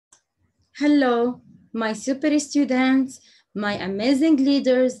Hello, my super students, my amazing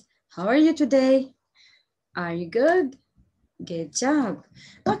leaders. How are you today? Are you good? Good job.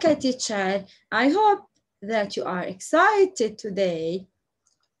 Okay, teacher, I hope that you are excited today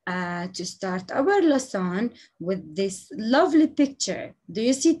to start our lesson with this lovely picture. Do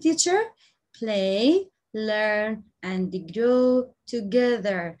you see, teacher? Play, learn, and grow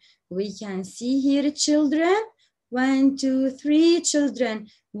together. We can see here children. 1, 2, 3 children.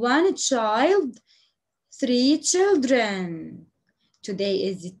 One child, 3 children. Today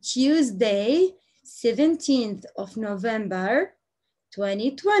is Tuesday, 17th of November,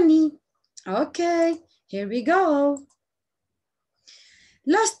 2020. Okay, here we go.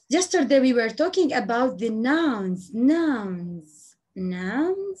 Yesterday we were talking about the nouns. Nouns.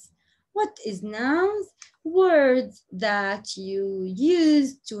 What is nouns? Words that you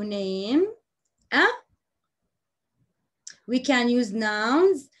use to name. We can use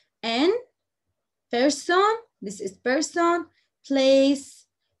nouns and person. This is person, place,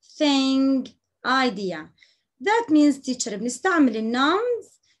 thing, idea. That means teacher بنستعمل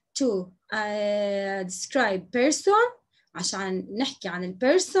nouns to describe person عشان نحكي عن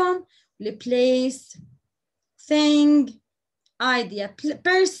البيرسون، البليس، thing، idea.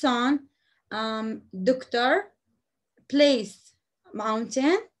 person doctor، place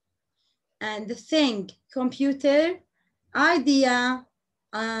mountain، and the thing computer، idea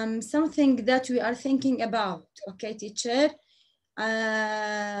something that we are thinking about. Okay, teacher.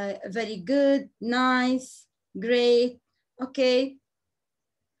 Very good, nice, great. Okay.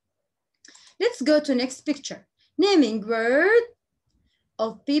 Let's go to next picture. Naming word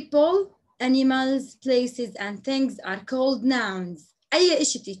of people, animals, places, and things are called nouns. أي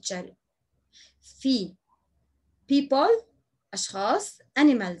إشي teacher؟ في people أشخاص،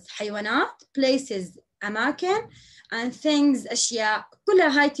 animals حيوانات، places أماكن، and things أشياء.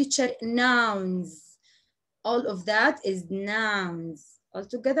 كلها هاي teacher nouns. All of that is nouns. All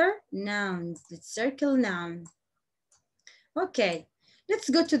together, nouns. Let's circle noun. Okay, let's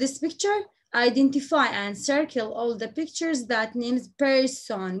go to this picture. Identify and circle all the pictures that names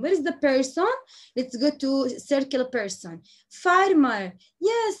person. Where is the person? Let's go to circle person. Farmer,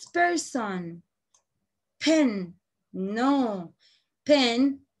 yes, person. Pen, no.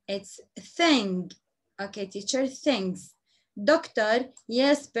 Pen, it's thing. Okay, teacher, things. Doctor,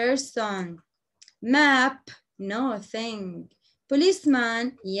 yes, person. Map, no, thing.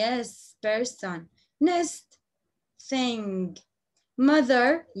 Policeman, yes, person. Nest, thing.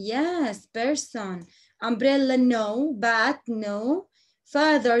 Mother, yes, person. Umbrella, no. Bat, no.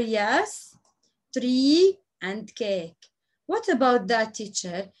 Father, yes. Tree and cake. What about that,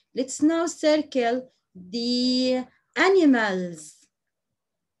 teacher? Let's now circle the animals.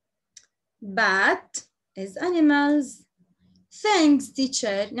 Bat is animals. Things,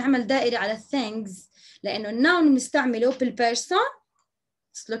 teacher. نعمل دائرة على things لأنه الnoun بنستعمله بالperson.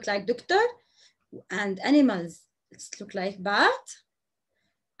 It's look like doctor. And animals, it's look like bat.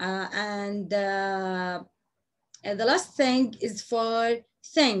 And the last thing is for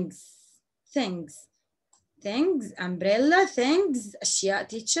things. Things. Things, umbrella, things, أشياء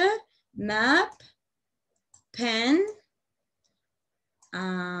teacher. Map, pen,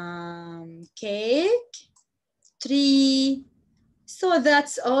 cake, tree. So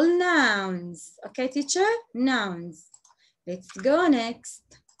that's all nouns. Okay, teacher? Nouns. Let's go next.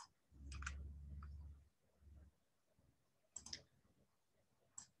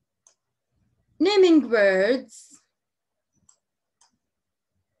 Naming words.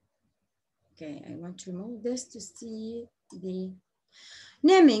 Okay, I want to remove this to see the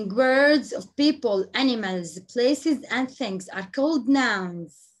naming words of people, animals, places, and things are called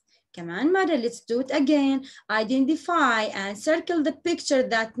nouns. كمان مرة, let's do it again. Identify and circle the picture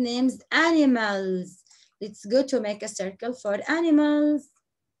that names animals. Let's go to make a circle for animals.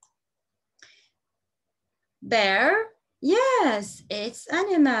 Bear, yes, it's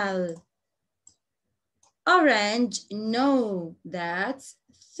animal. Orange, no, that's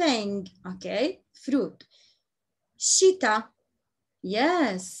thing. Okay, fruit. Cheetah,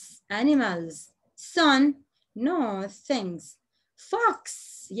 yes, animals. Sun, no, things.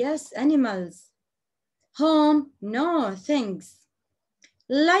 Fox, yes, animals. Home, no, things.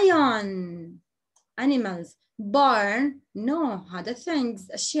 Lion, animals. Barn, no, هذا things,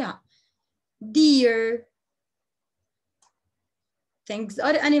 أشياء. Deer, things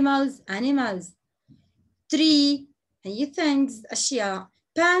are animals, animals. Tree, هي things, أشياء.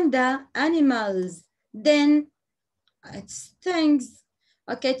 Panda, animals. Then, it's things.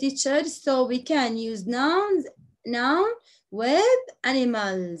 Okay, teacher, so we can use noun with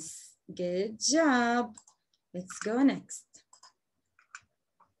animals. Good job. Let's go next.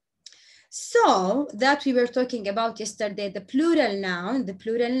 So that we were talking about yesterday, the plural noun,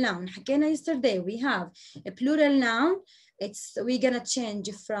 حكينا yesterday, we have a plural noun. We're gonna change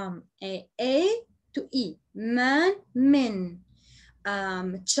from A to E. Man, men.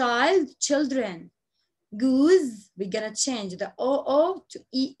 Child, children. Goose, we're gonna change the OO to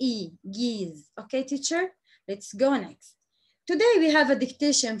EE, geese. Okay, teacher? Let's go next. Today we have a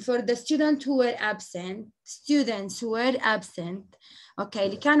dictation for the students who were absent. Okay,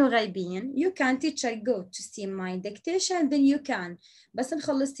 اللي كانوا غايبين. You can, teacher, go to see my dictation, then you can. بس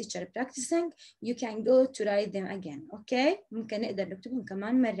نخلص teacher practicing, you can go to write them again. Okay? ممكن نقدر نكتبهم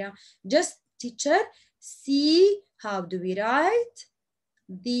كمان مرة. Just, teacher, see how do we write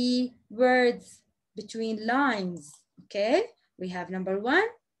the words between lines. Okay? We have number 1,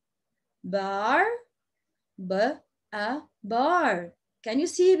 bar, bar. Can you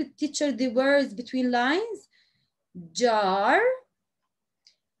see, teacher, the words between lines? Jar.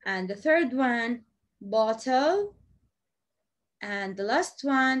 And the third one, bottle. And the last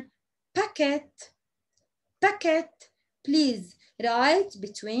one, packet. Please write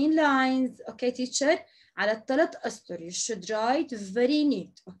between lines. Okay, teacher? على الثلاث أسطر. You should write very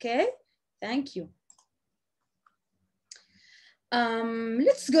neat. Okay? Thank you.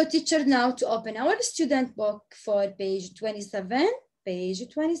 Let's go, teacher, now to open our student book for page 27. Page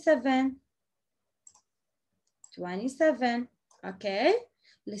 27. Okay?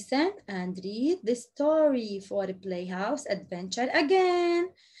 Listen and read the story for Playhouse Adventure again.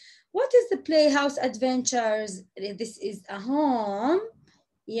 What is the Playhouse Adventures? This is a home.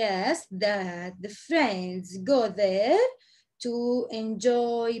 Yes, that the friends go there to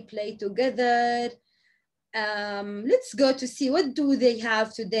enjoy, play together. Let's go to see what do they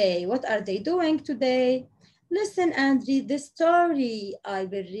have today. What are they doing today? Listen and read the story. I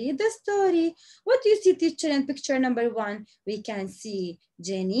will read the story. What do you see, teacher, in picture number 1? We can see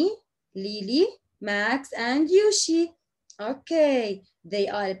Jenny, Lily, Max, and Yoshi. Okay, they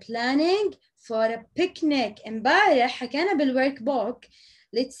are planning for a picnic. امبارح حكينا بالwork book.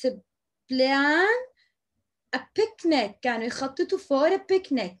 Let's plan a picnic. كانوا يخططوا for a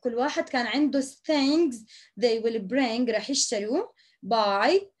picnic. كل واحد كان عنده things they will bring راح يشتروا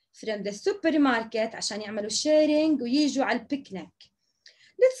buy from the supermarket عشان يعملوا sharing ويجوا على البيكنيك.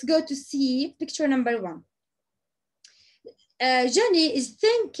 Let's go to see picture number 1. Jenny is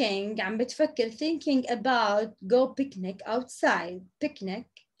thinking, عم بتفكر, thinking about go picnic outside. Picnic,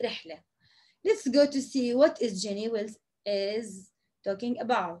 رحلة. Let's go to see what is Jenny is talking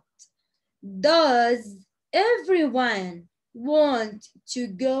about. Does everyone want to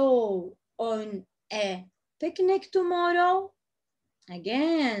go on a picnic tomorrow?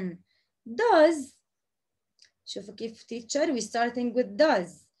 Again, does. شوفوا كيف, teacher, we're starting with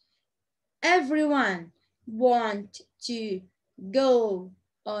does. Everyone want to go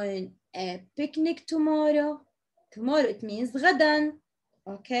on a picnic tomorrow. Tomorrow, it means غدا.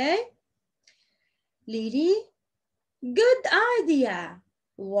 Okay? Lily, good idea.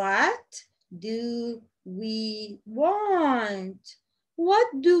 What do we want?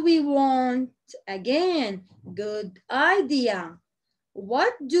 What do we want? Again, good idea.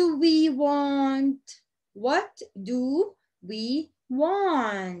 What do we want? What do we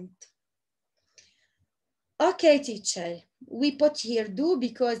want? Okay, teacher. We put here do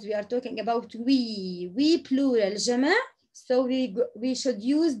because we are talking about we. We plural, جمع. So we should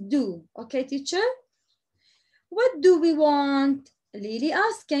use do. Okay, teacher? What do we want? Lily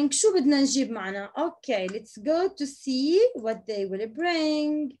asking, شو بدنا نجيب معنا? Okay, let's go to see what they will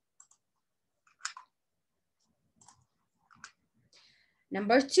bring.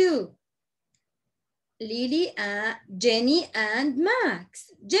 Number 2. Lily, Jenny and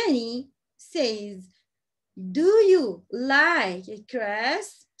Max. Jenny says, do you like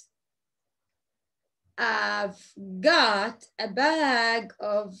crisps? I've got a bag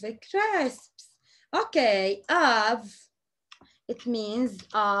of crisps. Okay, it means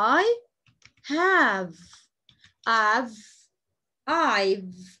I have.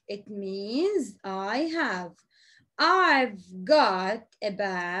 It means I have. I've got a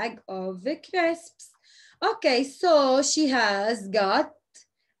bag of crisps. Okay, so she has got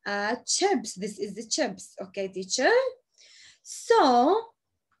chips. This is the chips. Okay, teacher. So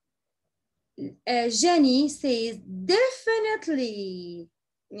Jenny says definitely.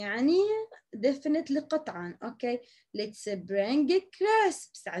 يعني definitely قطعا. Okay, let's bring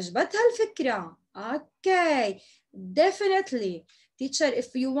crisps. عجبتها الفكرة. Okay, definitely. Teacher,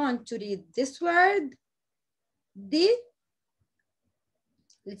 if you want to read this word,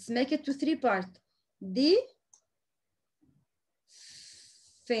 let's make it to 3 parts. Definitely.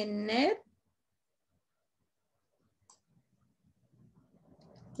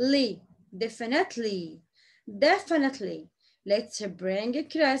 Definitely. Definitely. Let's bring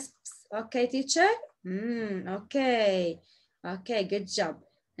crisps. Okay, teacher? Okay. Okay, good job.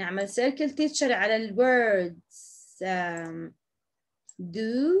 نعمل circle teacher على الwords.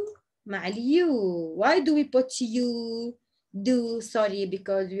 Do مع you. Why do we put you? Do, sorry,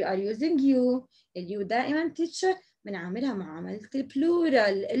 because we are using you. you دائما teacher بنعملها معاملة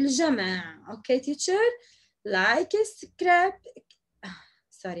البلورال الجمع. Okay, teacher? Like scrap.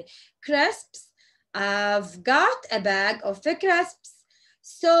 Sorry, crisps. I've got a bag of crisps.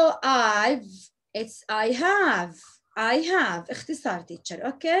 So I have. اختصار teacher.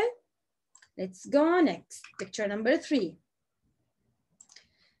 Okay. Let's go next. Picture number 3.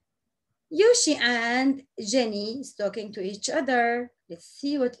 Yoshi and Jenny is talking to each other. Let's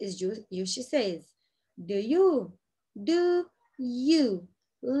see what is Yoshi says. Do you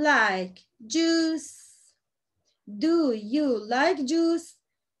like juice? Do you like juice?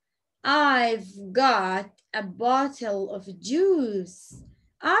 I've got a bottle of juice.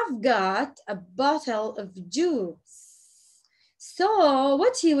 I've got a bottle of juice. So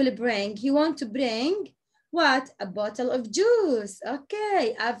what he will bring? He want to bring what? A bottle of juice.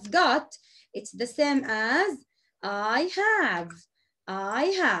 Okay, I've got. It's the same as I have. I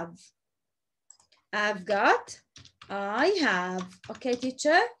have. I've got. I have. Okay,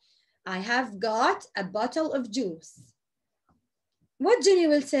 teacher. I have got a bottle of juice. What Jenny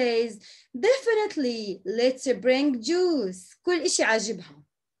will say is, definitely, let's bring juice. كل إشي عاجبها.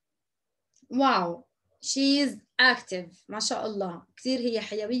 Wow, she is active. ما شاء الله. كثير هي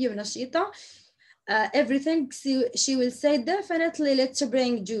حيوية ونشيطة. Everything she will say, definitely, let's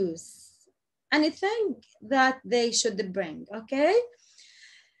bring juice. Anything that they should bring, okay?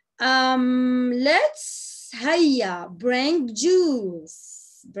 Let's هيا bring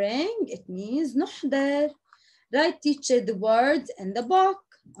juice. Bring, it means نحضر. Write teacher the words in the book.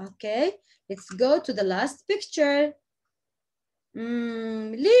 Okay, let's go to the last picture.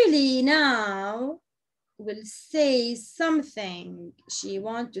 Lily now will say something. She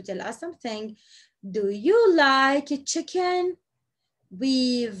wants to tell us something. Do you like chicken?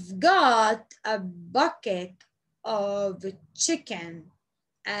 We've got a bucket of chicken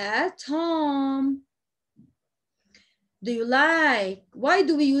at home. Do you like? Why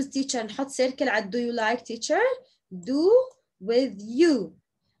do we use teacher? نحط circle على do you like teacher? Do with you.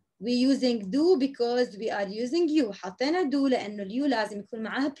 We using do because we are using you. حطينا do لأنه اليو لازم يكون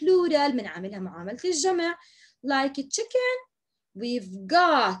معها plural بنعملها معاملة الجمع. Like a chicken. We've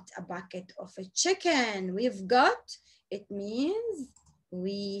got a bucket of a chicken. We've got. It means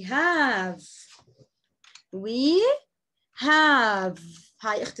we have. We have.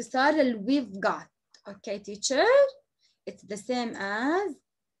 هاي اختصار ال we've got. Okay, teacher? It's the same as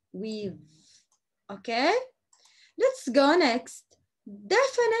we've. Okay, let's go next.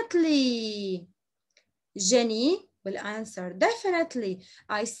 Definitely. Jenny will answer. Definitely.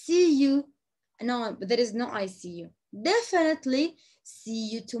 I see you. No, there is no I see you. Definitely. See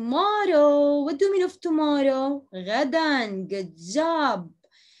you tomorrow. What do you mean of tomorrow? غدا. Good job.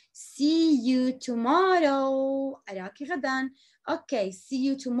 See you tomorrow. أراكي غدا. Okay, see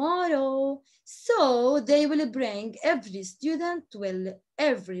you tomorrow. So they will bring every student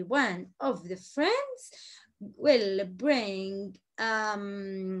every one of the friends will bring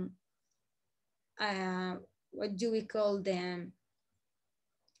what do we call them?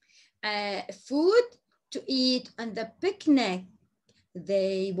 Food to eat on the picnic.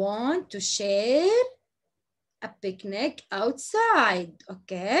 They want to share a picnic outside.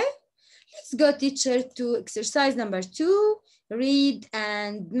 Okay, let's go teacher to exercise number 2. Read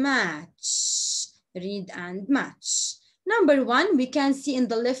and match. Read and match. Number 1, we can see in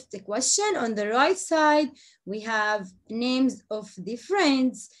the left question on the right side, we have names of the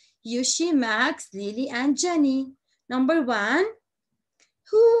friends, Yoshi, Max, Lily, and Jenny. Number 1,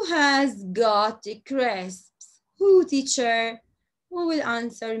 who has got crisps? Who, teacher? Who will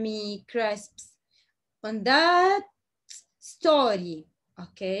answer me? Crisps. On that story,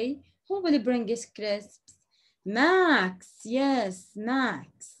 okay? Who will bring us crisps? Max, yes,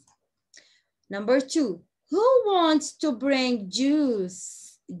 Max. Number 2, who wants to bring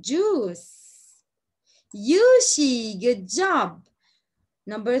juice? Juice. Yoshi, good job.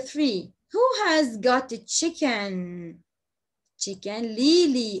 Number 3, who has got a chicken? Chicken.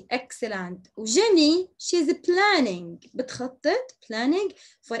 Lily, excellent. Jenny, she's planning. بتخطط, planning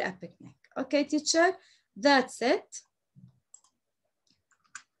for a picnic. Okay, teacher, that's it.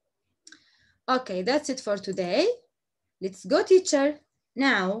 Okay, that's it for today. Let's go, teacher.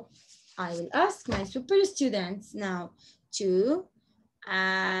 Now, I will ask my super students now to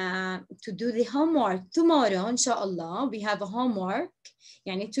to do the homework tomorrow inshallah. We have a homework.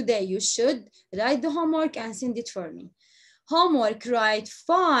 يعني today you should write the homework and send it for me. Homework, write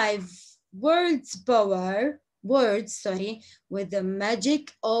 5 words with the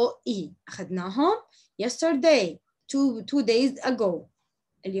magic OE. أخذناهم yesterday, two days ago,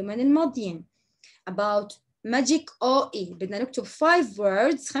 اليومين الماضيين. About magic OE. بدنا نكتب 5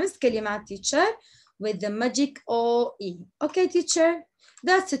 words, 5 كلمات teacher with the magic OE. Okay teacher,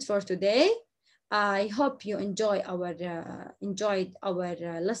 that's it for today. I hope you enjoyed our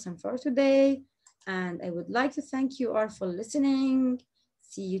lesson for today. And I would like to thank you all for listening.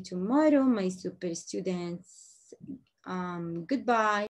 See you tomorrow, my super students. Goodbye.